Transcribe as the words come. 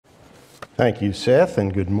Thank you, Seth,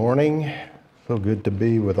 and good morning. So good to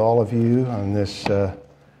be with all of you on this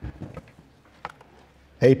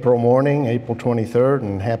April morning, April 23rd,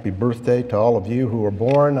 and happy birthday to all of you who were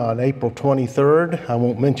born on April 23rd. I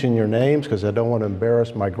won't mention your names because I don't want to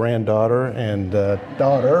embarrass my granddaughter and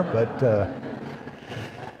daughter, but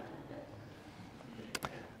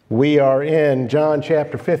we are in John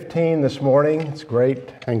chapter 15 this morning. It's a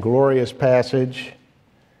great and glorious passage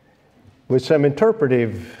with some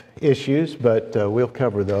interpretive issues, but we'll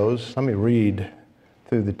cover those. Let me read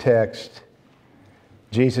through the text.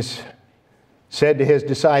 Jesus said to his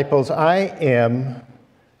disciples, "I am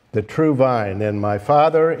the true vine, and my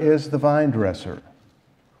Father is the vine dresser.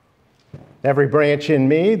 Every branch in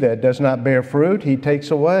me that does not bear fruit, he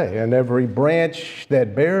takes away, and every branch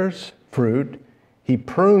that bears fruit, he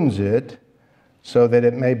prunes it so that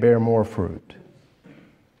it may bear more fruit.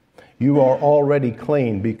 You are already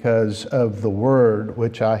clean because of the word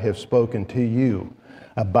which I have spoken to you.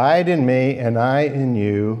 Abide in me, and I in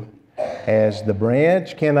you. As the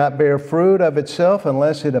branch cannot bear fruit of itself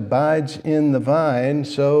unless it abides in the vine,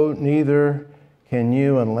 so neither can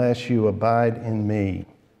you unless you abide in me.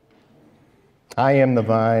 I am the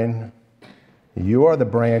vine, you are the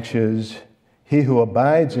branches. He who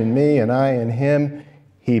abides in me and I in him,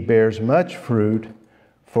 he bears much fruit,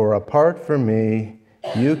 for apart from me,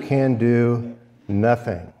 you can do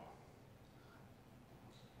nothing."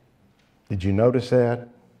 Did you notice that?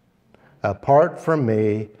 Apart from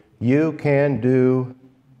me, you can do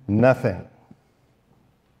nothing.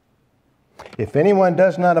 If anyone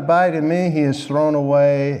does not abide in me, he is thrown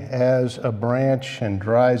away as a branch and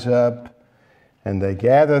dries up, and they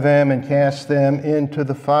gather them and cast them into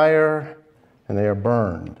the fire, and they are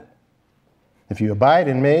burned. If you abide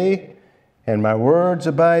in me, and my words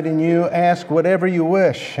abide in you, ask whatever you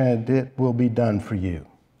wish, and it will be done for you.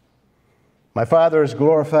 My Father is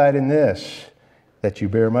glorified in this, that you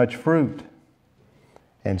bear much fruit,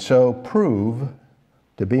 and so prove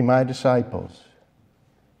to be my disciples.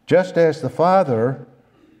 Just as the Father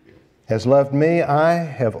has loved me, I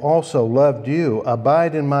have also loved you.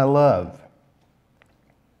 Abide in my love.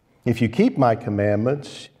 If you keep my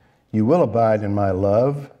commandments, you will abide in my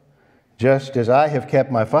love, just as I have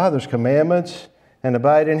kept my Father's commandments and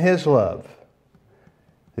abide in his love.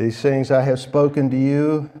 These things I have spoken to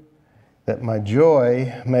you, that my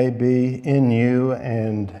joy may be in you,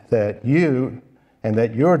 and that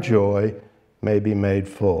your joy may be made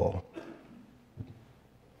full.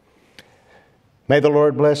 May the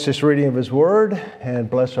Lord bless this reading of his word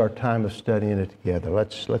and bless our time of studying it together.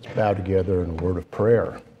 Let's bow together in a word of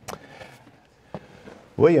prayer.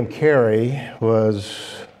 William Carey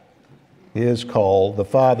is called the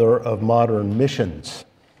father of modern missions.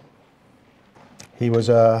 He was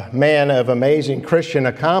a man of amazing Christian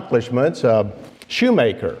accomplishments, a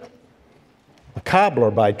shoemaker, a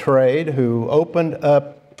cobbler by trade, who opened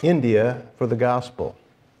up India for the gospel.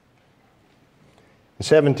 In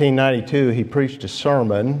 1792, he preached a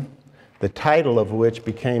sermon, the title of which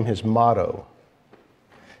became his motto: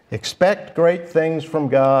 "Expect great things from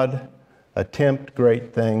God, attempt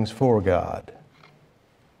great things for God."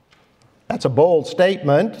 That's a bold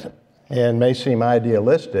statement and may seem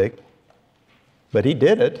idealistic, but he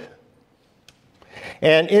did it.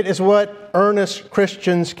 And it is what earnest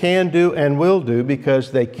Christians can do and will do,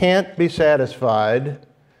 because they can't be satisfied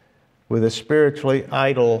with a spiritually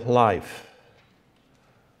idle life.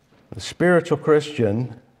 The spiritual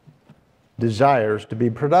Christian desires to be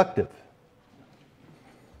productive.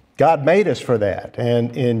 God made us for that.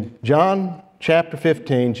 And in John chapter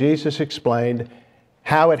 15, Jesus explained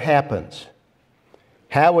how it happens,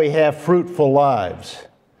 how we have fruitful lives.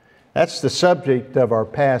 That's the subject of our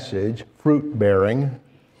passage, fruit bearing.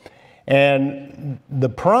 And the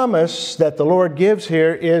promise that the Lord gives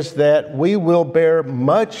here is that we will bear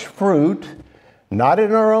much fruit, not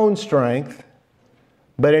in our own strength,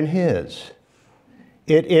 but in his.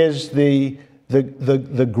 It is the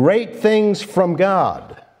great things from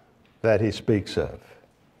God that he speaks of.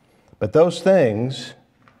 But those things,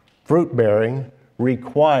 fruit bearing,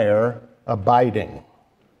 require abiding.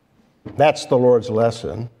 That's the Lord's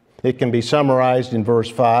lesson. It can be summarized in verse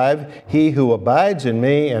 5. "He who abides in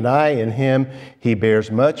me and I in him, he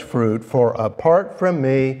bears much fruit, for apart from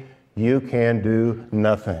me you can do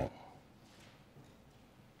nothing."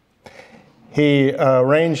 He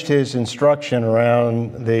arranged his instruction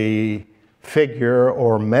around the figure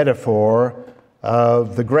or metaphor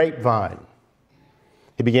of the grapevine.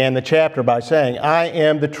 He began the chapter by saying, "I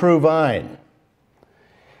am the true vine."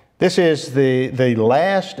 This is the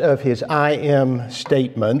last of his I am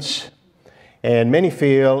statements, And many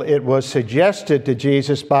feel it was suggested to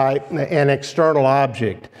Jesus by an external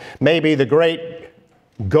object, maybe the great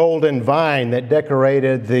golden vine that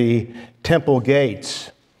decorated the temple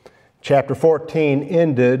gates. Chapter 14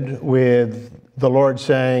 ended with the Lord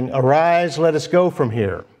saying, "Arise, let us go from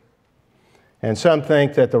here." And some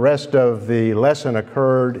think that the rest of the lesson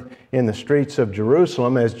occurred in the streets of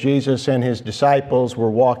Jerusalem as Jesus and his disciples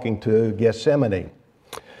were walking to Gethsemane.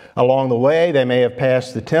 Along the way, they may have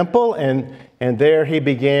passed the temple, and there he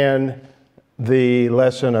began the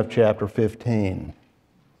lesson of chapter 15.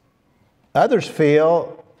 Others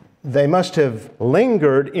feel they must have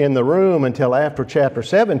lingered in the room until after chapter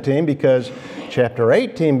 17, because chapter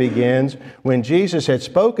 18 begins when Jesus had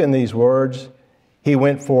spoken these words, he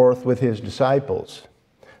went forth with his disciples.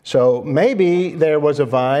 So maybe there was a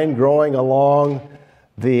vine growing along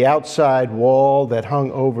the outside wall that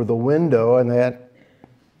hung over the window, and that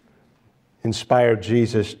inspired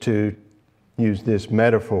Jesus to use this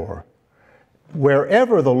metaphor.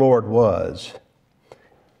 Wherever the Lord was,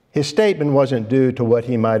 his statement wasn't due to what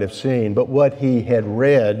he might have seen, but what he had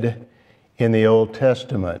read in the Old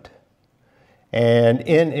Testament. And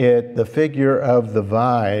in it, the figure of the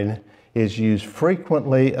vine is used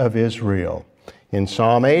frequently of Israel. In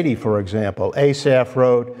Psalm 80, for example, Asaph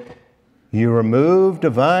wrote, "You removed a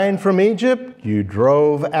vine from Egypt, you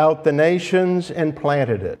drove out the nations and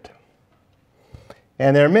planted it."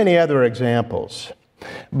 And there are many other examples.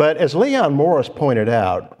 But as Leon Morris pointed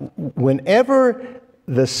out, whenever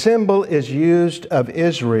the symbol is used of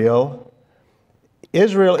Israel,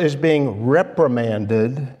 Israel is being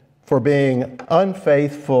reprimanded for being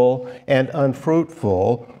unfaithful and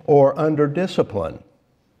unfruitful or under discipline.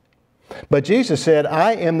 But Jesus said,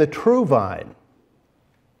 "I am the true vine."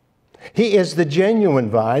 He is the genuine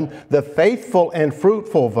vine, the faithful and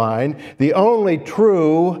fruitful vine, the only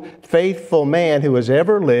true, faithful man who has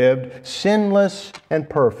ever lived, sinless and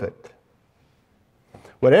perfect.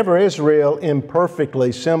 Whatever Israel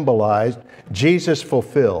imperfectly symbolized, Jesus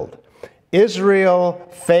fulfilled. Israel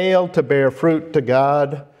failed to bear fruit to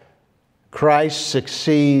God. Christ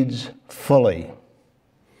succeeds fully.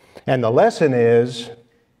 And the lesson is,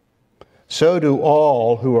 so do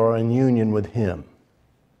all who are in union with him.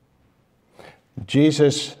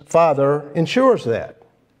 Jesus' Father ensures that.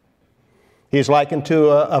 He's likened to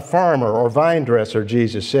a farmer or vine dresser,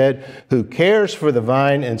 Jesus said, who cares for the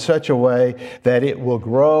vine in such a way that it will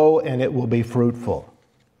grow and it will be fruitful.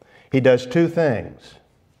 He does two things.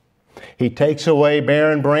 He takes away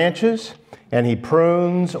barren branches and he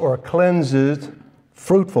prunes or cleanses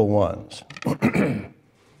fruitful ones.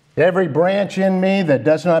 Every branch in me that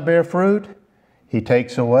does not bear fruit, he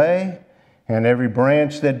takes away, and every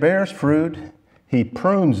branch that bears fruit, he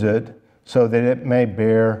prunes it so that it may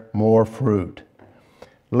bear more fruit.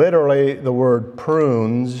 Literally, the word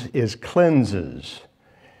prunes is cleanses.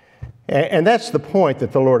 And that's the point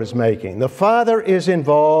that the Lord is making. The Father is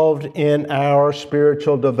involved in our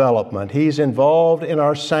spiritual development. He's involved in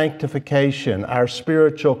our sanctification, our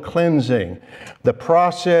spiritual cleansing, the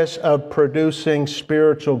process of producing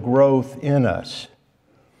spiritual growth in us.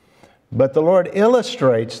 But the Lord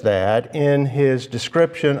illustrates that in his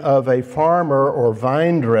description of a farmer or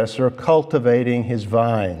vine dresser cultivating his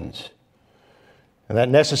vines. And that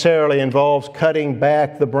necessarily involves cutting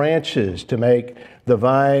back the branches to make the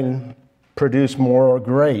vine produce more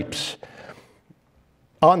grapes.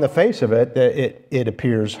 On the face of it, it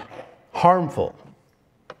appears harmful,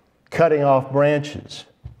 cutting off branches.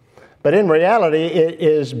 But in reality, it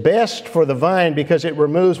is best for the vine because it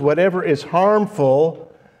removes whatever is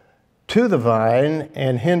harmful to the vine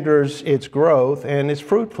and hinders its growth and its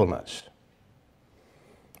fruitfulness.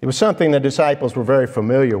 It was something the disciples were very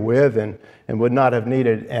familiar with and would not have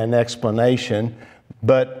needed an explanation.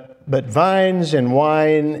 But vines and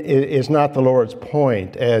wine is not the Lord's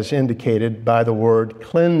point, as indicated by the word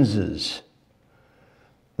cleanses.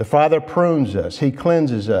 The Father prunes us. He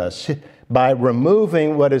cleanses us by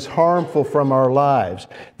removing what is harmful from our lives.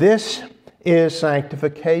 This is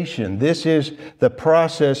sanctification. This is the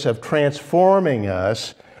process of transforming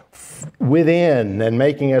us within and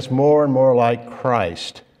making us more and more like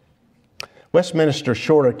Christ. Westminster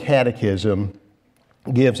Shorter Catechism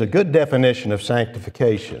gives a good definition of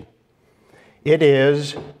sanctification. It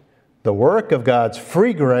is the work of God's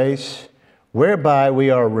free grace whereby we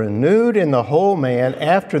are renewed in the whole man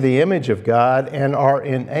after the image of God and are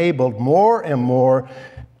enabled more and more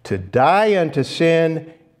to die unto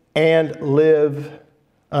sin and live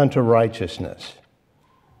unto righteousness.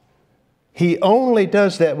 He only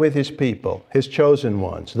does that with his people, his chosen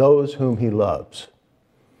ones, those whom he loves,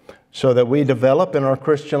 so that we develop in our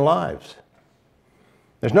Christian lives.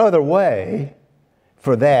 There's no other way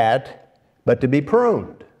for that but to be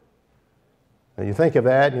pruned. And you think of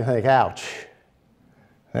that and you think, ouch,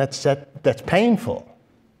 that's painful.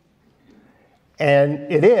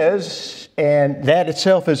 And it is, and that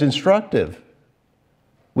itself is instructive.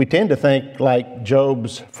 We tend to think like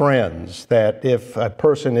Job's friends, that if a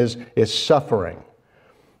person is suffering,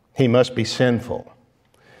 he must be sinful.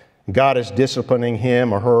 God is disciplining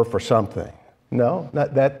him or her for something. No,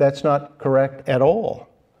 that's not correct at all.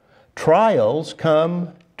 Trials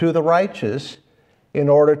come to the righteous in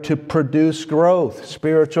order to produce growth,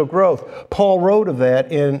 spiritual growth. Paul wrote of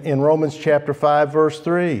that in Romans chapter 5, verse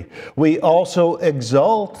 3. We also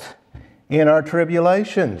exult in our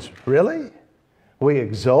tribulations. Really? We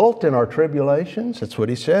exult in our tribulations? That's what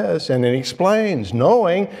he says. And then he explains,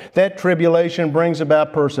 knowing that tribulation brings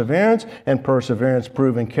about perseverance, and perseverance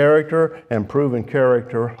proven character, and proven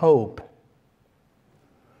character hope.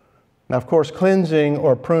 Now, of course, cleansing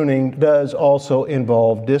or pruning does also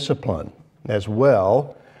involve discipline as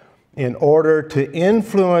well, in order to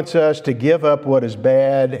influence us to give up what is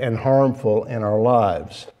bad and harmful in our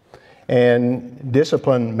lives. And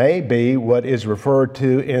discipline may be what is referred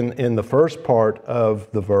to in the first part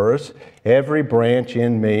of the verse. Every branch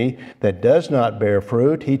in me that does not bear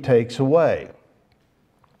fruit, he takes away.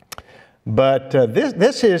 But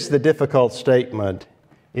this is the difficult statement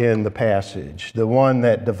in the passage, the one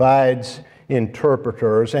that divides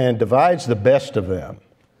interpreters and divides the best of them.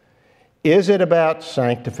 Is it about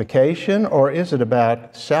sanctification or is it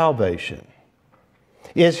about salvation?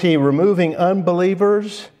 Is he removing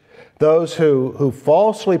unbelievers, those who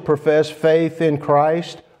falsely profess faith in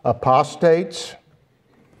Christ, apostates?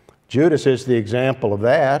 Judas is the example of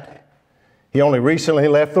that. He only recently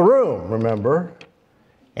left the room, remember?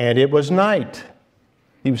 And it was night.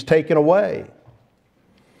 He was taken away.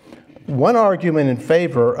 One argument in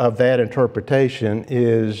favor of that interpretation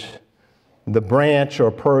is the branch or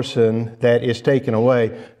person that is taken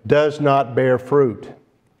away does not bear fruit.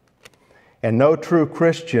 And no true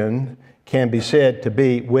Christian can be said to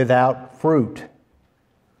be without fruit.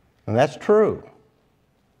 And that's true.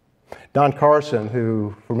 Don Carson,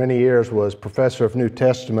 who for many years was professor of New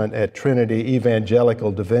Testament at Trinity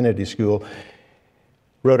Evangelical Divinity School,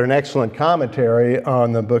 wrote an excellent commentary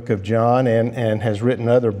on the book of John and has written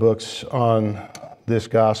other books on this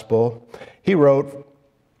gospel. He wrote,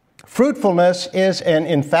 "Fruitfulness is an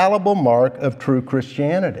infallible mark of true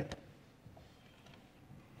Christianity.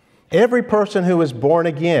 Every person who is born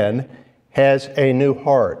again has a new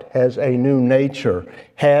heart, has a new nature,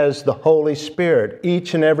 has the Holy Spirit.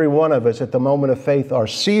 Each and every one of us at the moment of faith are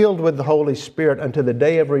sealed with the Holy Spirit unto the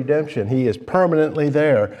day of redemption. He is permanently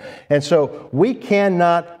there. And so we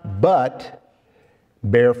cannot but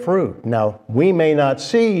bear fruit. Now, we may not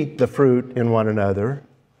see the fruit in one another,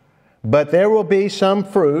 but there will be some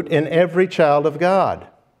fruit in every child of God.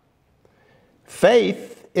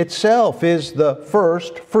 Faith itself is the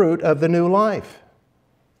first fruit of the new life.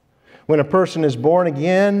 When a person is born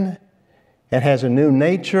again and has a new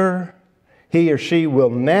nature, he or she will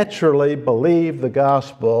naturally believe the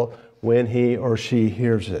gospel when he or she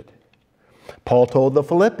hears it. Paul told the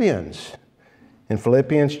Philippians in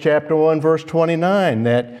Philippians chapter 1, verse 29,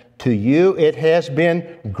 that to you it has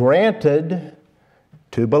been granted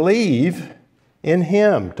to believe in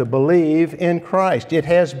Him, to believe in Christ. It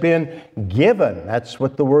has been given. That's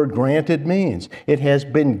what the word granted means. It has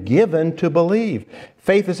been given to believe.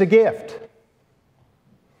 Faith is a gift.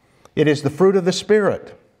 It is the fruit of the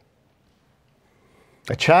Spirit.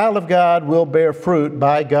 A child of God will bear fruit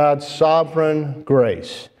by God's sovereign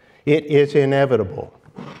grace. It is inevitable.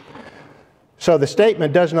 So the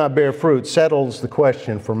statement does not bear fruit settles the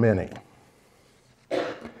question for many.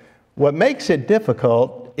 What makes it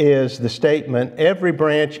difficult is the statement, every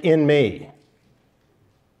branch in me.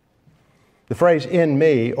 The phrase in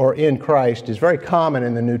me or in Christ is very common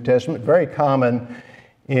in the New Testament, very common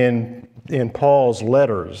in Paul's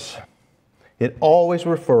letters. It always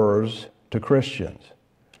refers to Christians.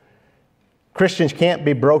 Christians can't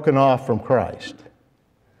be broken off from Christ.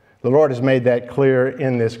 The Lord has made that clear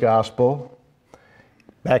in this gospel.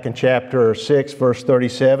 Back in chapter 6, verse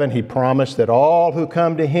 37, He promised that all who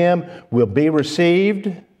come to Him will be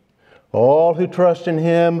received. All who trust in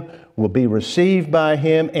Him will be received by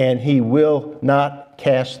Him, and He will not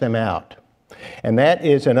cast them out. And that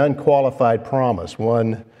is an unqualified promise,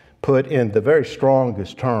 one put in the very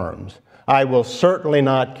strongest terms. I will certainly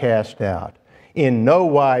not cast out. In no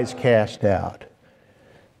wise cast out.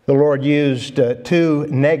 The Lord used two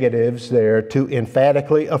negatives there to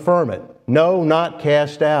emphatically affirm it. No, not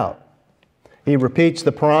cast out. He repeats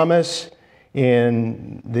the promise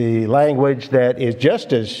in the language that is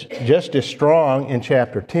just as strong in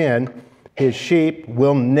chapter 10, His sheep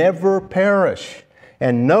will never perish,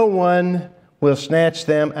 and no one will snatch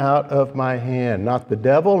them out of my hand. Not the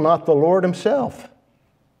devil, not the Lord himself.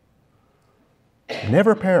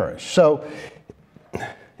 Never perish. So,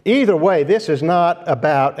 either way, this is not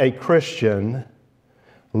about a Christian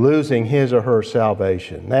losing his or her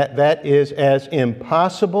salvation. That is as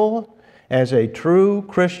impossible as a true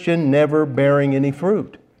Christian never bearing any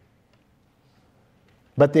fruit.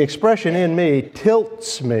 But the expression in me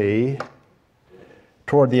tilts me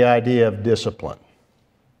toward the idea of discipline.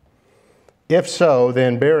 If so,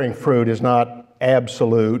 then bearing fruit is not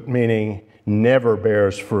absolute, meaning never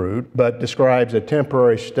bears fruit, but describes a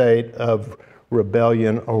temporary state of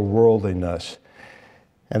rebellion or worldliness.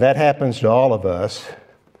 And that happens to all of us,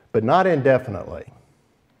 but not indefinitely.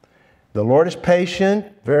 The Lord is patient,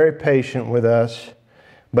 very patient with us,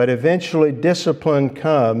 but eventually discipline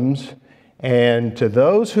comes, and to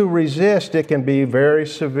those who resist, it can be very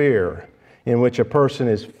severe, in which a person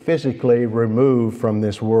is physically removed from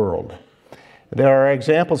this world. There are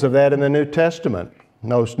examples of that in the New Testament,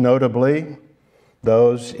 most notably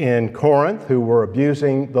those in Corinth who were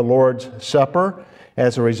abusing the Lord's Supper.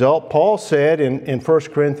 As a result, Paul said in 1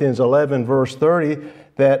 Corinthians 11, verse 30,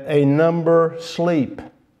 that a number sleep.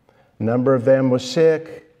 A number of them was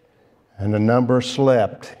sick, and a number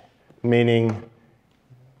slept, meaning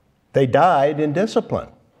they died in discipline.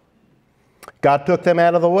 God took them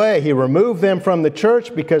out of the way. He removed them from the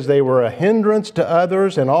church because they were a hindrance to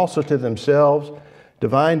others and also to themselves.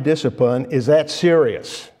 Divine discipline is that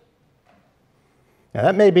serious. Now,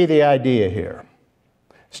 that may be the idea here.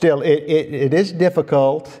 Still, it is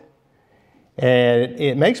difficult, and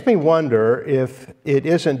it makes me wonder if it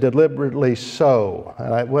isn't deliberately so.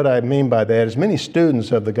 What I mean by that is many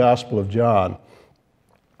students of the Gospel of John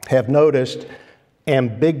have noticed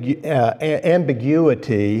ambiguity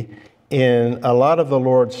in a lot of the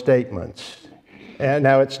Lord's statements. And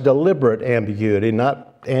now, it's deliberate ambiguity, not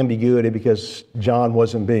ambiguity because John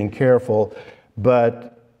wasn't being careful,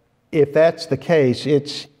 but if that's the case,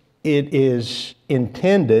 it is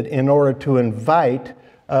intended in order to invite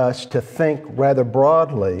us to think rather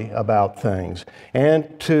broadly about things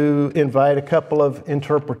and to invite a couple of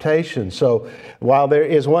interpretations. So while there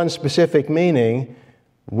is one specific meaning,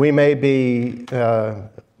 we may be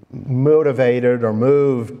motivated or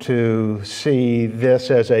moved to see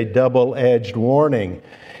this as a double-edged warning.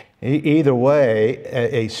 Either way,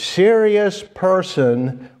 a serious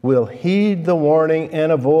person will heed the warning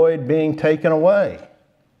and avoid being taken away.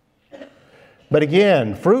 But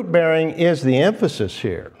again, fruit bearing is the emphasis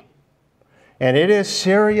here. And it is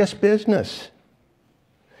serious business.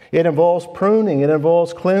 It involves pruning, it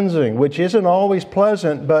involves cleansing, which isn't always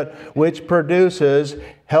pleasant, but which produces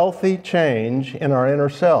healthy change in our inner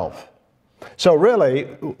self. So really,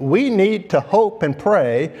 we need to hope and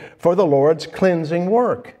pray for the Lord's cleansing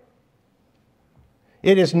work.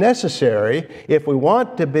 It is necessary if we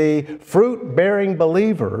want to be fruit-bearing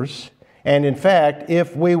believers, and in fact,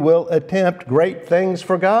 if we will attempt great things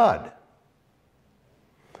for God.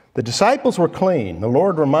 The disciples were clean. The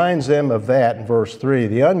Lord reminds them of that in verse 3.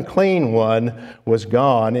 The unclean one was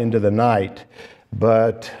gone into the night.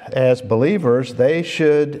 But as believers, they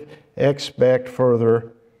should expect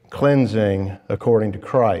further cleansing according to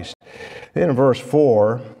Christ. Then in verse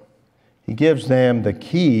 4, he gives them the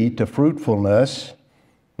key to fruitfulness.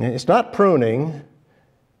 It's not pruning,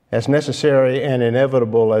 as necessary and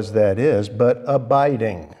inevitable as that is, but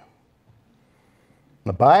abiding.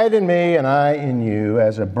 Abide in me and I in you,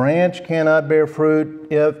 as a branch cannot bear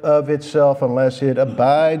fruit of itself unless it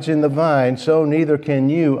abides in the vine, so neither can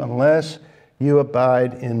you unless you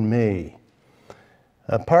abide in me.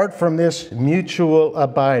 Apart from this mutual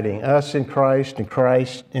abiding, us in Christ and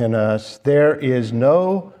Christ in us, there is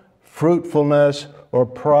no fruitfulness or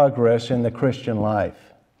progress in the Christian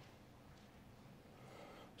life.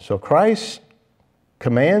 So Christ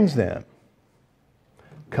commands them.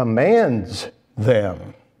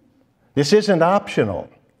 This isn't optional.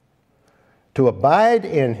 To abide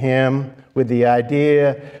in Him with the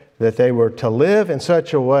idea that they were to live in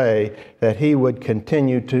such a way that He would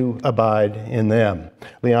continue to abide in them.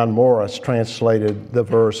 Leon Morris translated the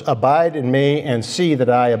verse, "Abide in me and see that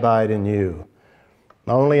I abide in you."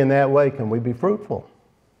 Only in that way can we be fruitful.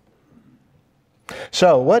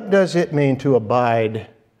 So, what does it mean to abide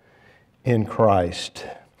in Christ?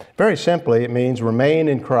 Very simply, it means remain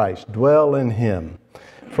in Christ, dwell in Him.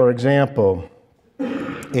 For example,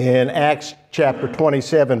 in Acts chapter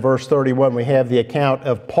 27, verse 31, we have the account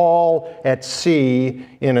of Paul at sea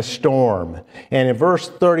in a storm. And in verse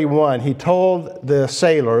 31, he told the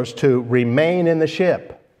sailors to remain in the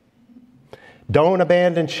ship. Don't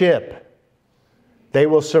abandon ship. They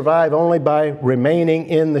will survive only by remaining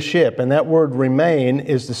in the ship. And that word remain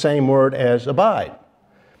is the same word as abide.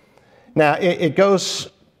 Now, it goes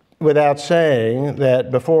without saying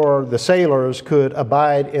that before the sailors could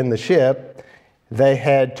abide in the ship, they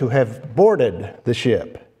had to have boarded the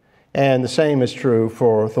ship. And the same is true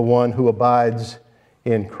for the one who abides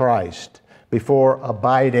in Christ. Before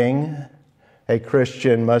abiding, a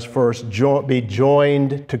Christian must first be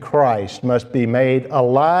joined to Christ, must be made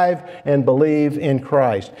alive and believe in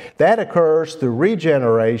Christ. That occurs through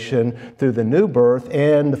regeneration, through the new birth,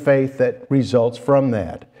 and the faith that results from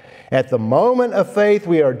that. At the moment of faith,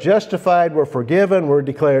 we are justified, we're forgiven, we're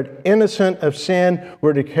declared innocent of sin,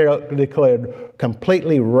 we're declared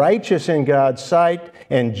completely righteous in God's sight,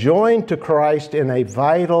 and joined to Christ in a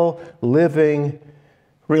vital, living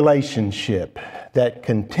relationship that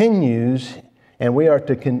continues, and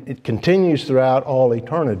it continues throughout all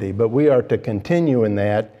eternity, but we are to continue in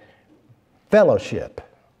that fellowship.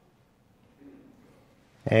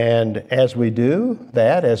 And as we do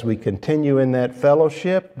that, as we continue in that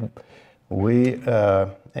fellowship, we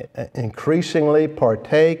increasingly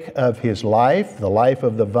partake of His life, the life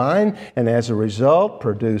of the vine, and as a result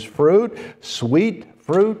produce fruit, sweet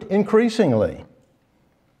fruit increasingly.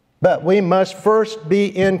 But we must first be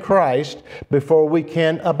in Christ before we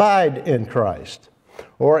can abide in Christ.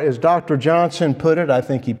 Or as Dr. Johnson put it, I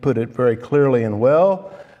think he put it very clearly and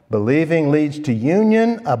well, believing leads to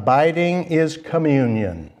union, abiding is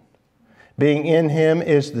communion. Being in Him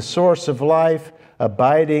is the source of life,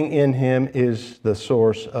 abiding in Him is the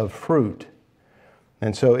source of fruit.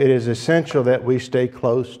 And so it is essential that we stay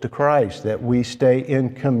close to Christ, that we stay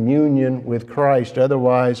in communion with Christ.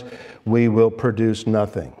 Otherwise, we will produce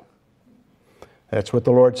nothing. That's what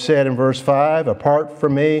the Lord said in verse 5, apart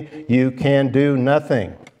from me, you can do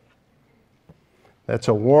nothing. That's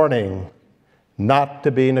a warning not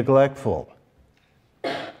to be neglectful.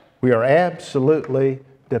 We are absolutely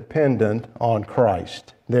dependent on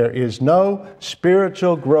Christ. There is no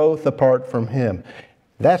spiritual growth apart from Him.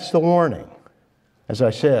 That's the warning, as I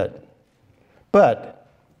said.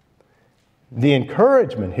 But the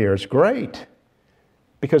encouragement here is great,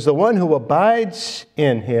 because the one who abides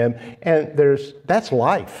in Him, and that's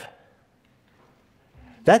life.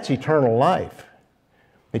 That's eternal life.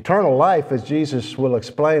 Eternal life, as Jesus will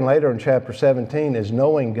explain later in chapter 17, is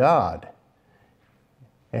knowing God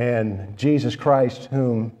and Jesus Christ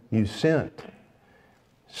whom you sent.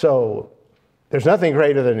 So there's nothing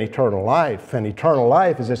greater than eternal life, and eternal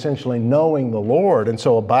life is essentially knowing the Lord, and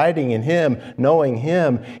so abiding in Him, knowing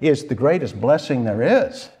Him, is the greatest blessing there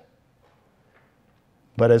is.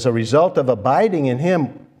 But as a result of abiding in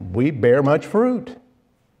Him, we bear much fruit.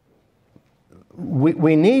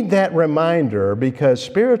 We need that reminder because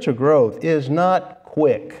spiritual growth is not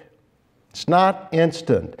quick. It's not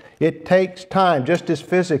instant. It takes time, just as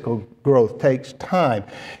physical growth takes time.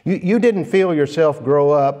 You didn't feel yourself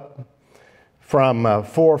grow up from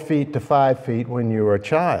 4 feet to 5 feet when you were a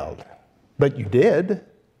child, but you did.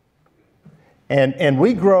 And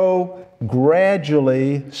we grow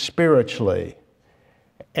gradually spiritually,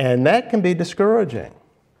 and that can be discouraging,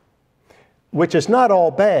 which is not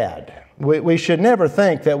all bad. We should never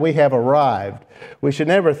think that we have arrived. We should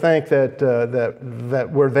never think that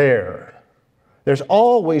we're there. There's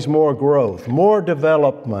always more growth, more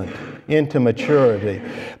development into maturity.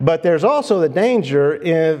 But there's also the danger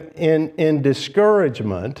in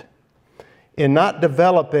discouragement, in not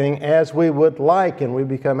developing as we would like, and we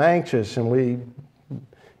become anxious and we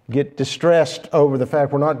get distressed over the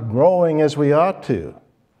fact we're not growing as we ought to.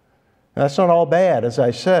 That's not all bad, as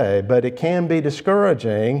I say, but it can be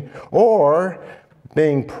discouraging, or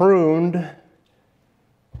being pruned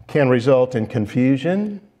can result in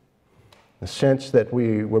confusion, the sense that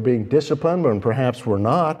we're being disciplined when perhaps we're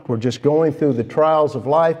not. We're just going through the trials of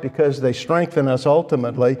life because they strengthen us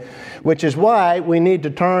ultimately, which is why we need to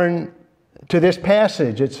turn to this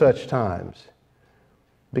passage at such times,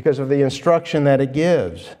 because of the instruction that it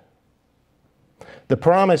gives. The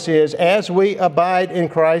promise is, as we abide in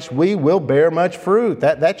Christ, we will bear much fruit.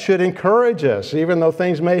 That should encourage us. Even though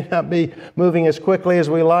things may not be moving as quickly as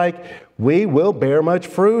we like, we will bear much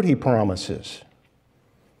fruit, He promises.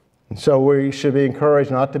 And so we should be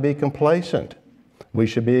encouraged not to be complacent. We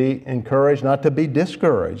should be encouraged not to be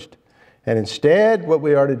discouraged. And instead, what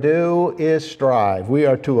we are to do is strive. We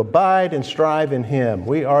are to abide and strive in Him.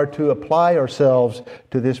 We are to apply ourselves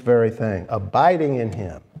to this very thing, abiding in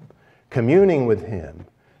Him, communing with Him,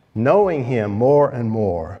 knowing Him more and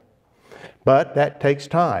more. But that takes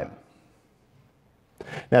time.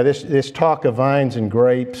 Now, this talk of vines and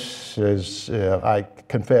grapes is, I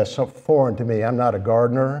confess, foreign to me. I'm not a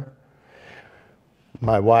gardener.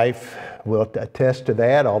 My wife will attest to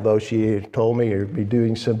that, although she told me you'll be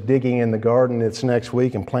doing some digging in the garden this next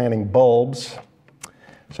week and planting bulbs.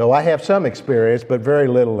 So I have some experience, but very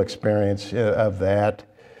little experience of that.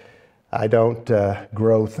 I don't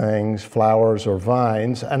grow things, flowers or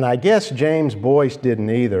vines, and I guess James Boyce didn't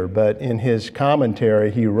either, but in his commentary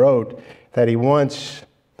he wrote that he was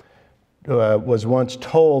once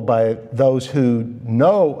told by those who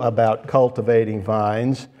know about cultivating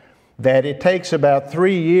vines that it takes about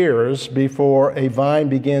 3 years before a vine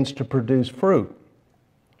begins to produce fruit.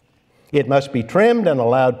 It must be trimmed and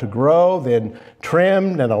allowed to grow, then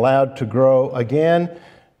trimmed and allowed to grow again,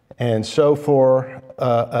 and so for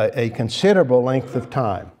a considerable length of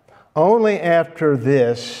time. Only after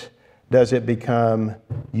this does it become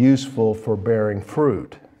useful for bearing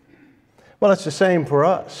fruit. Well, it's the same for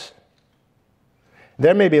us.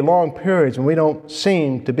 There may be long periods when we don't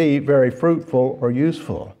seem to be very fruitful or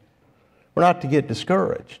useful. We're not to get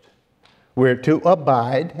discouraged. We're to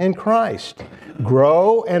abide in Christ,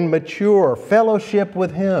 grow and mature, fellowship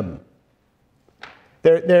with Him.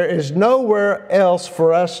 There is nowhere else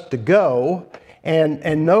for us to go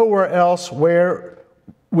and nowhere else where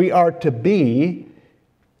we are to be,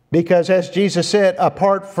 because as Jesus said,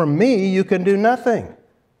 apart from me, you can do nothing.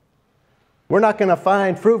 We're not going to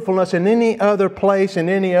find fruitfulness in any other place, in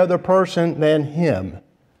any other person than Him.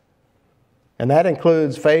 And that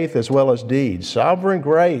includes faith as well as deeds. Sovereign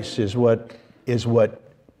grace is what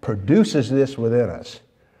produces this within us.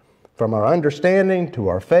 From our understanding to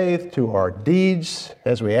our faith to our deeds,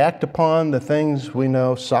 as we act upon the things we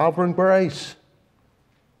know, sovereign grace.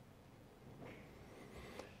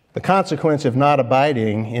 The consequence of not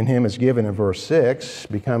abiding in Him is given in verse 6,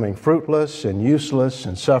 becoming fruitless and useless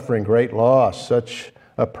and suffering great loss. Such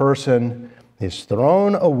a person is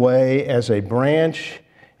thrown away as a branch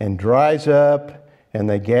and dries up, and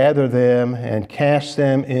they gather them and cast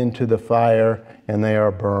them into the fire, and they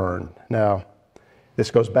are burned. Now, this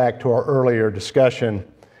goes back to our earlier discussion.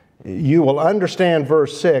 You will understand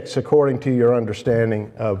verse 6 according to your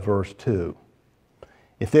understanding of verse 2.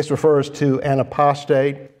 If this refers to an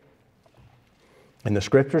apostate, and the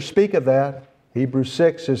Scriptures speak of that, Hebrews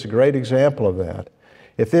 6 is a great example of that.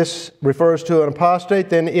 If this refers to an apostate,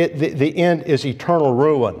 then the end is eternal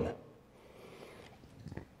ruin.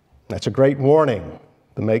 That's a great warning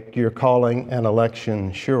to make your calling and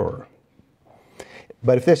election sure.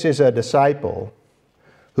 But if this is a disciple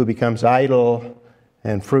who becomes idle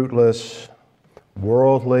and fruitless,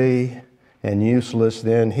 worldly and useless,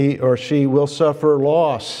 then he or she will suffer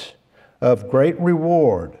loss of great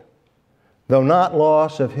reward, though not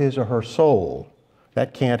loss of his or her soul.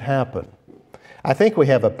 That can't happen. I think we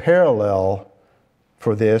have a parallel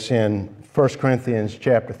for this in 1 Corinthians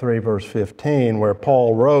chapter 3, verse 15, where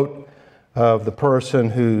Paul wrote of the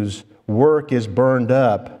person whose work is burned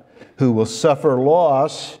up, who will suffer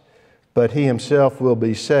loss, but he himself will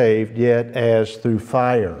be saved, yet as through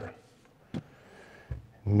fire.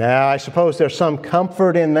 Now, I suppose there's some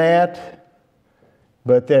comfort in that,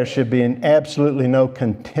 but there should be absolutely no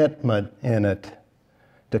contentment in it.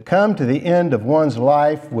 To come to the end of one's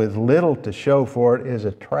life with little to show for it is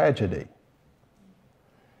a tragedy.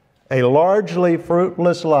 A largely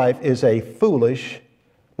fruitless life is a foolish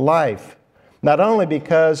life. Not only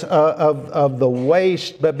because of the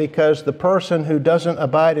waste, but because the person who doesn't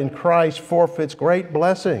abide in Christ forfeits great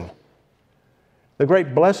blessing. The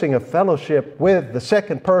great blessing of fellowship with the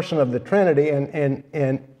second person of the Trinity and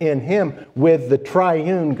in Him with the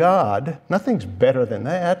triune God. Nothing's better than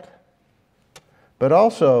that. But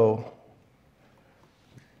also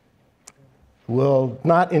will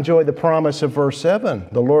not enjoy the promise of verse 7.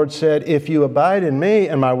 The Lord said, "If you abide in me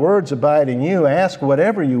and my words abide in you, ask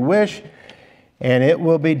whatever you wish, and it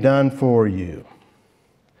will be done for you."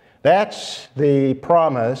 That's the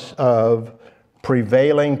promise of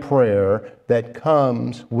prevailing prayer that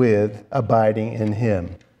comes with abiding in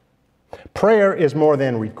Him. Prayer is more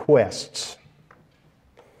than requests.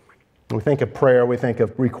 When we think of prayer, we think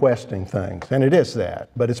of requesting things, and it is that,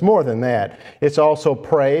 but it's more than that. It's also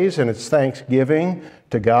praise and it's thanksgiving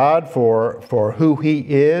to God for who He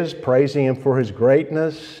is, praising Him for His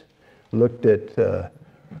greatness. Looked at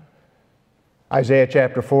Isaiah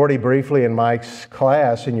chapter 40 briefly in Mike's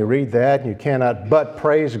class, and you read that and you cannot but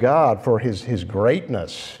praise God for His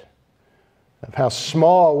greatness, of how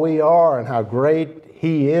small we are and how great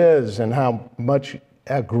He is and how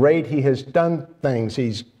great He has done things.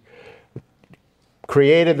 He's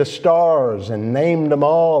created the stars and named them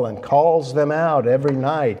all and calls them out every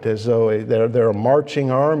night as though they're a marching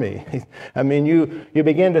army. I mean, you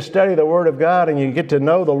begin to study the Word of God and you get to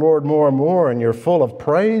know the Lord more and more, and you're full of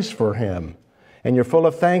praise for Him. and you're full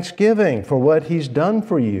of thanksgiving for what He's done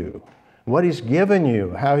for you, what He's given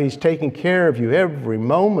you, how He's taking care of you every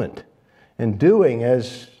moment, and doing,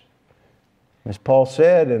 as Paul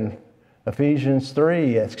said in Ephesians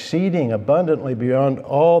 3, exceeding abundantly beyond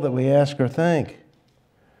all that we ask or think.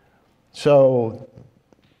 So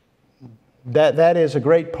that is a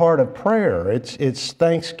great part of prayer. It's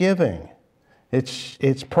thanksgiving.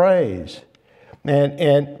 It's praise.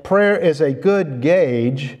 And prayer is a good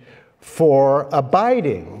gauge for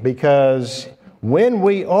abiding, because when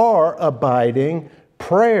we are abiding,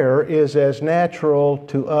 prayer is as natural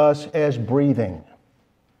to us as breathing.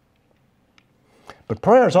 But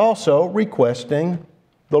prayer is also requesting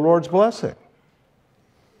the Lord's blessing.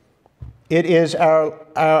 It is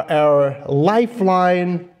our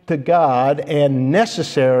lifeline to God and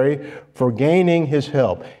necessary for gaining His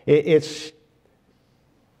help. You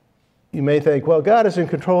may think, well, God is in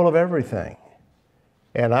control of everything.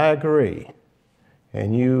 And I agree.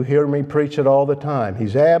 And you hear me preach it all the time.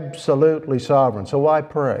 He's absolutely sovereign. So why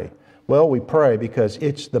pray? Well, we pray because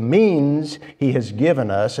it's the means He has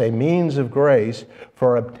given us, a means of grace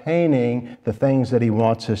for obtaining the things that He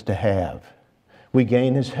wants us to have. We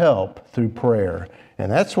gain His help through prayer.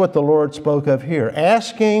 And that's what the Lord spoke of here,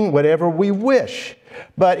 asking whatever we wish.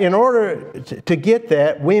 But in order to get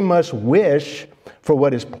that, we must wish for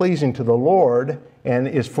what is pleasing to the Lord and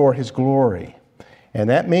is for His glory. And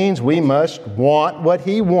that means we must want what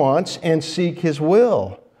He wants and seek His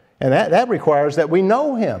will. And that requires that we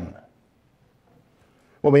know Him.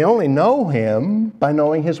 Well, we only know Him by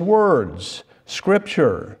knowing His words,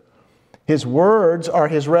 Scripture. His words are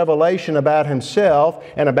His revelation about Himself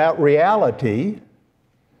and about reality,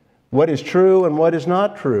 what is true and what is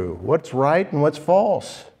not true, what's right and what's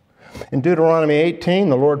false. In Deuteronomy 18,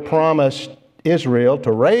 the Lord promised Israel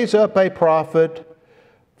to raise up a prophet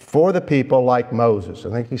for the people like Moses.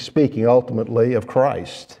 I think He's speaking ultimately of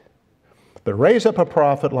Christ. But raise up a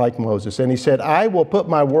prophet like Moses. And He said, I will put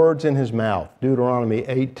my words in his mouth. Deuteronomy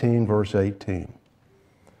 18, verse 18.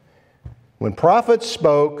 When prophets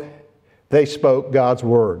spoke, they spoke God's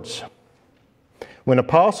words. When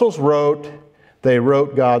apostles wrote, they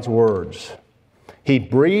wrote God's words. He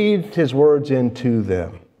breathed His words into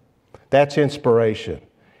them. That's inspiration.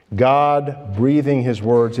 God breathing His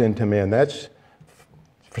words into men. That's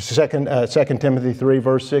 2 Timothy 3,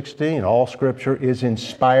 verse 16. All Scripture is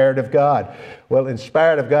inspired of God. Well,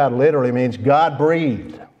 inspired of God literally means God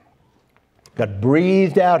breathed. God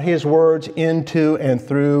breathed out His words into and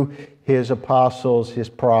through His apostles, His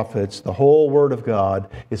prophets. The whole Word of God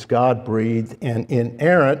is God-breathed and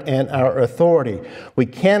inerrant and our authority. We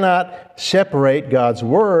cannot separate God's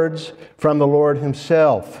words from the Lord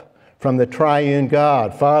Himself, from the triune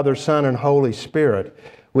God, Father, Son, and Holy Spirit.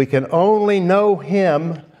 We can only know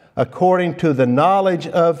Him according to the knowledge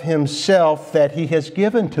of Himself that He has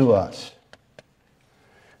given to us.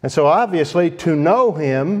 And so obviously, to know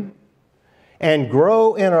Him and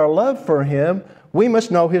grow in our love for Him, we must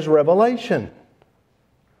know His revelation.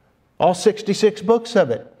 All 66 books of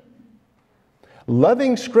it.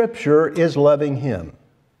 Loving Scripture is loving Him.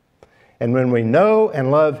 And when we know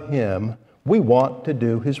and love Him, we want to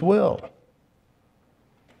do His will.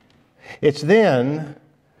 It's then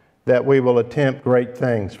that we will attempt great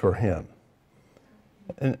things for Him.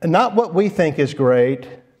 And not what we think is great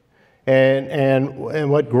and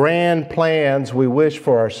what grand plans we wish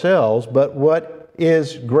for ourselves, but what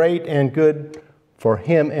is great and good for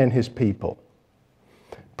Him and His people.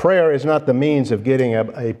 Prayer is not the means of getting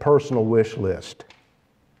a personal wish list.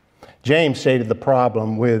 James stated the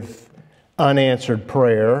problem with unanswered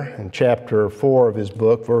prayer in chapter 4 of his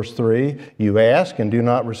book, verse 3. You ask and do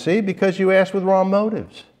not receive because you ask with wrong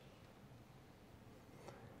motives.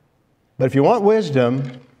 But if you want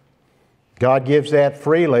wisdom, God gives that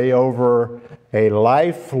freely over a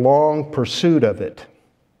lifelong pursuit of it.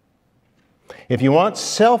 If you want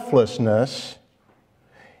selflessness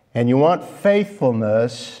and you want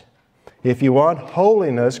faithfulness, if you want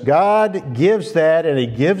holiness, God gives that, and He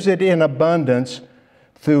gives it in abundance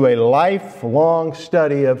through a lifelong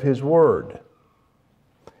study of His Word.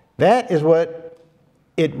 That is what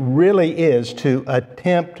it really is to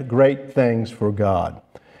attempt great things for God.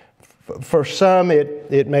 For some,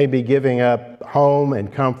 it may be giving up home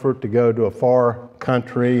and comfort to go to a far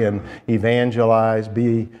country and evangelize,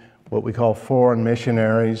 be what we call foreign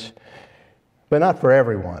missionaries, but not for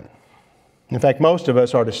everyone. In fact, most of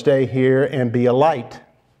us are to stay here and be a light.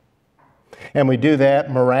 And we do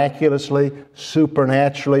that miraculously,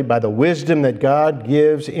 supernaturally, by the wisdom that God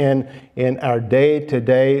gives in our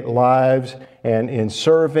day-to-day lives and in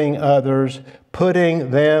serving others,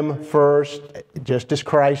 putting them first, just as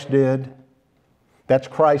Christ did. That's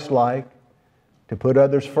Christ-like. to put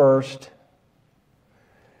others first.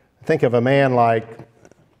 Think of a man like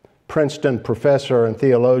Princeton professor and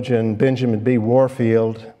theologian Benjamin B.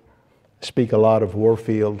 Warfield. I speak a lot of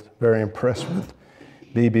Warfield, very impressed with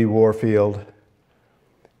B.B. Warfield,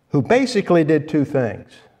 who basically did two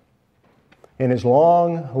things in his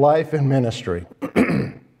long life in ministry.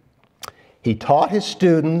 He taught his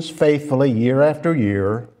students faithfully year after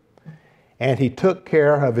year, and he took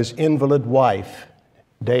care of his invalid wife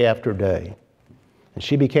day after day. And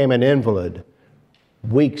she became an invalid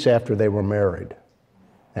weeks after they were married.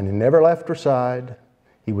 And he never left her side.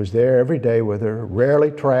 He was there every day with her, rarely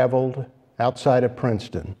traveled outside of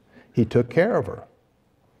Princeton. He took care of her.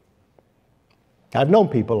 I've known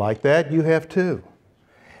people like that. You have too.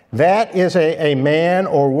 That is a man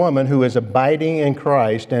or woman who is abiding in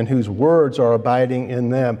Christ and whose words are abiding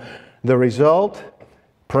in them. The result,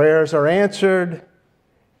 prayers are answered,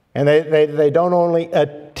 and they don't only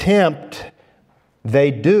attempt,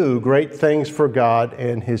 they do great things for God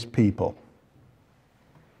and His people.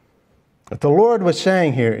 What the Lord was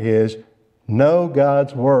saying here is, know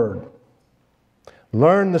God's Word.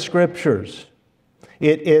 Learn the Scriptures.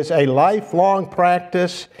 It is a lifelong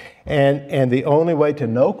practice, and the only way to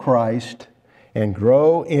know Christ and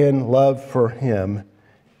grow in love for Him,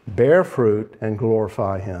 bear fruit and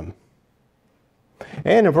glorify Him.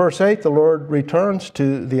 And in verse 8, the Lord returns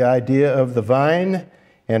to the idea of the vine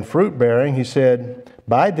and fruit bearing. He said,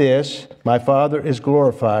 by this my Father is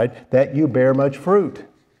glorified, that you bear much fruit.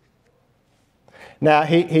 Now,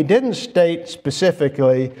 he didn't state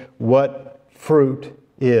specifically what fruit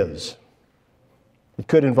is. It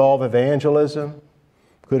could involve evangelism,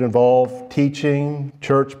 could involve teaching,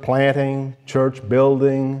 church planting, church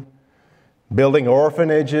building, building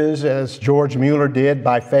orphanages as George Mueller did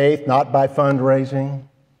by faith, not by fundraising.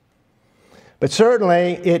 But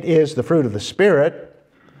certainly it is the fruit of the Spirit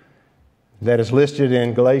that is listed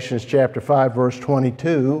in Galatians chapter 5, verse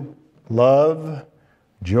 22. Love,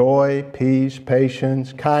 joy, peace,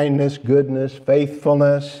 patience, kindness, goodness,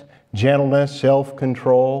 faithfulness, gentleness,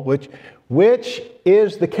 self-control, which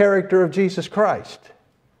is the character of Jesus Christ.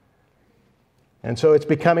 And so it's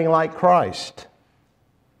becoming like Christ.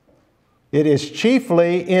 It is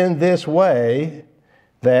chiefly in this way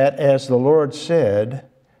that, as the Lord said,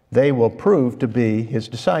 they will prove to be His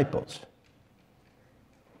disciples.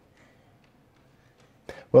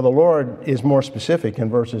 Well, the Lord is more specific in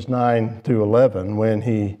verses 9 through 11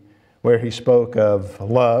 where He spoke of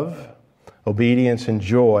love, obedience, and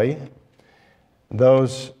joy.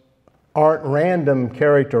 Those aren't random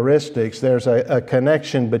characteristics. There's a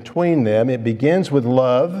connection between them. It begins with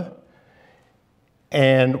love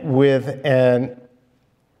and with an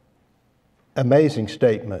amazing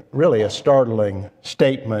statement, really a startling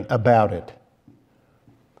statement about it.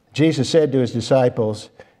 Jesus said to His disciples,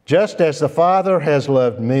 just as the Father has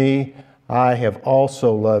loved me, I have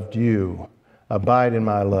also loved you. Abide in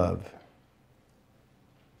my love.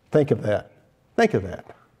 Think of that. Think of that.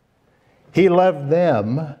 He loved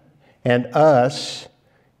them and us.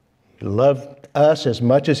 He loved us as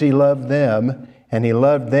much as He loved them, and He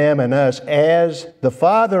loved them and us as the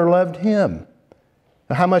Father loved Him.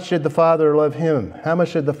 Now, how much did the Father love Him? How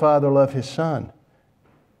much did the Father love His Son?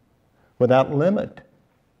 Without limit.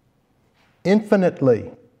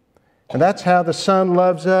 Infinitely. And that's how the Son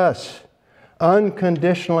loves us.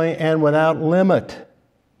 Unconditionally and without limit.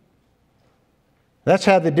 That's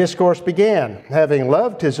how the discourse began. Having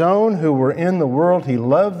loved His own who were in the world, He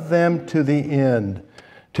loved them to the end.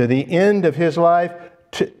 To the end of His life,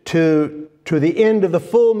 to the end of the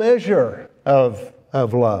full measure of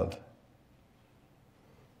love.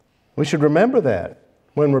 We should remember that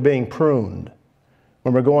when we're being pruned,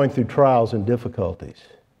 when we're going through trials and difficulties.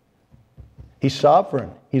 He's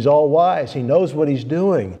sovereign. He's all-wise. He knows what He's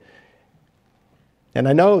doing. And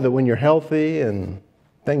I know that when you're healthy and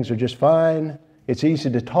things are just fine, it's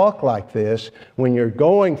easy to talk like this. When you're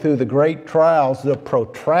going through the great trials, the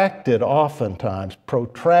oftentimes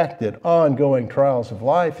protracted, ongoing trials of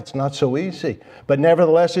life, it's not so easy. But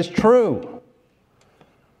nevertheless, it's true.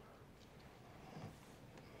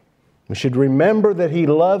 We should remember that He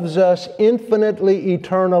loves us infinitely,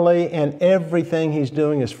 eternally, and everything He's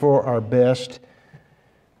doing is for our best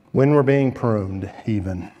when we're being pruned,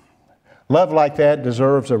 even. Love like that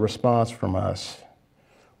deserves a response from us.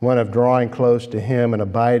 One of drawing close to Him and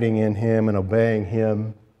abiding in Him and obeying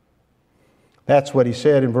Him. That's what He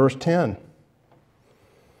said in verse 10.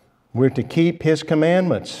 We're to keep His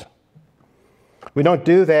commandments. We don't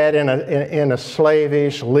do that in a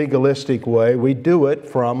slavish, legalistic way. We do it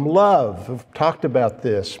from love. I've talked about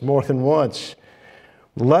this more than once.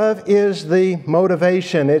 Love is the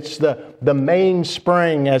motivation. It's the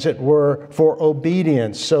mainspring, as it were, for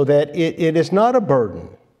obedience, so that it is not a burden.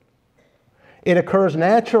 It occurs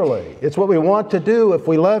naturally. It's what we want to do if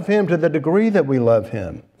we love Him to the degree that we love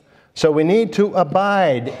Him. So we need to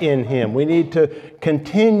abide in Him. We need to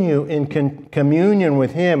continue in communion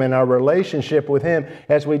with Him and our relationship with Him.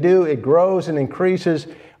 As we do, it grows and increases.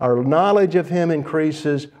 Our knowledge of Him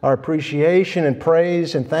increases. Our appreciation and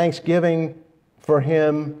praise and thanksgiving for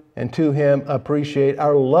Him and to Him appreciate.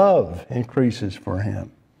 Our love increases for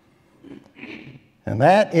Him. And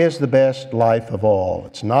that is the best life of all.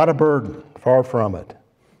 It's not a burden, far from it.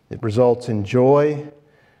 It results in joy.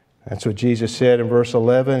 That's what Jesus said in verse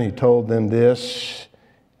 11. He told them this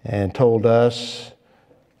and told us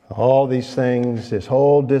all these things. This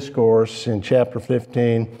whole discourse in chapter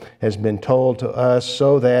 15 has been told to us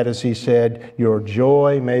so that, as He said, your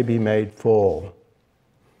joy may be made full.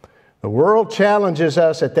 The world challenges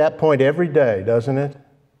us at that point every day, doesn't it?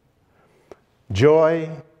 Joy,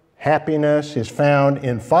 happiness is found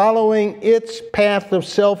in following its path of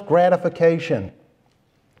self-gratification.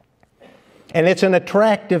 And it's an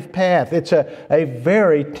attractive path. It's a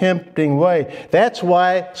very tempting way. That's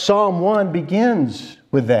why Psalm 1 begins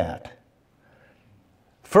with that.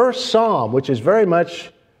 First Psalm, which is very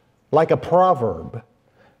much like a proverb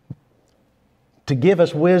to give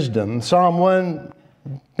us wisdom, Psalm 1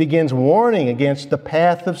 begins warning against the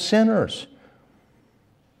path of sinners,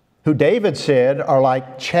 who David said are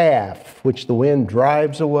like chaff which the wind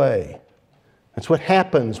drives away. That's what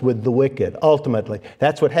happens with the wicked, ultimately.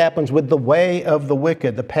 That's what happens with the way of the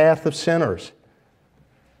wicked, the path of sinners.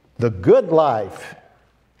 The good life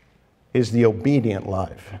is the obedient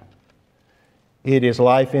life. It is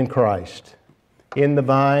life in Christ, in the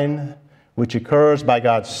vine, which occurs by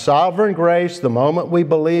God's sovereign grace the moment we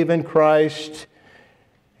believe in Christ,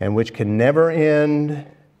 and which can never end.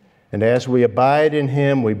 And as we abide in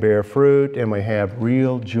Him, we bear fruit and we have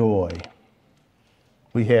real joy.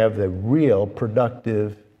 We have the real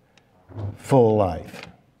productive, full life.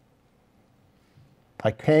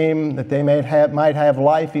 I came that they might have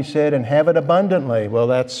life, He said, and have it abundantly. Well,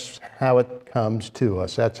 that's how it comes to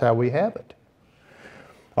us. That's how we have it.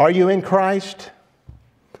 Are you in Christ?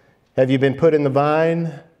 Have you been put in the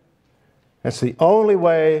vine? That's the only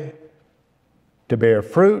way to bear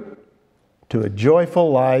fruit, to a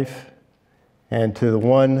joyful life, and to the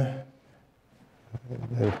one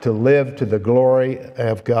to live to the glory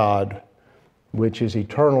of God, which is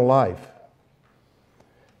eternal life.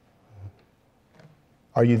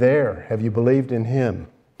 Are you there? Have you believed in Him?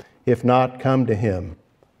 If not, come to Him.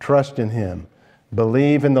 Trust in Him.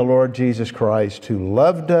 Believe in the Lord Jesus Christ, who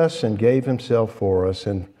loved us and gave Himself for us,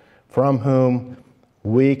 and from whom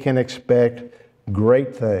we can expect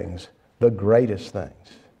great things, the greatest things.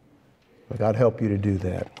 May God help you to do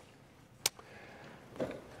that.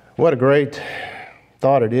 What a great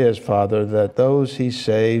thought it is, Father, that those He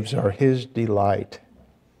saves are His delight.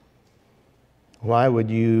 Why would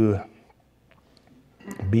you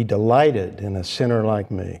be delighted in a sinner like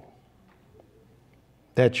me?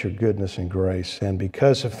 That's your goodness and grace. And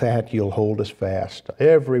because of that, you'll hold us fast,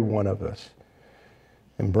 every one of us,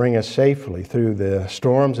 and bring us safely through the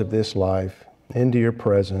storms of this life into your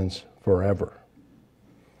presence forever.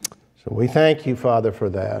 So we thank you, Father, for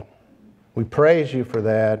that. We praise you for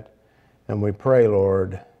that. And we pray,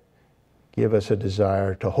 Lord, give us a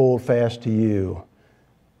desire to hold fast to you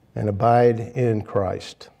and abide in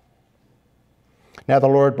Christ. Now the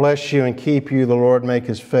Lord bless you and keep you. The Lord make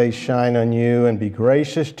His face shine on you and be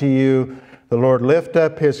gracious to you. The Lord lift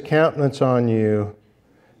up His countenance on you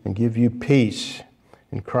and give you peace.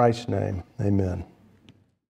 In Christ's name, amen.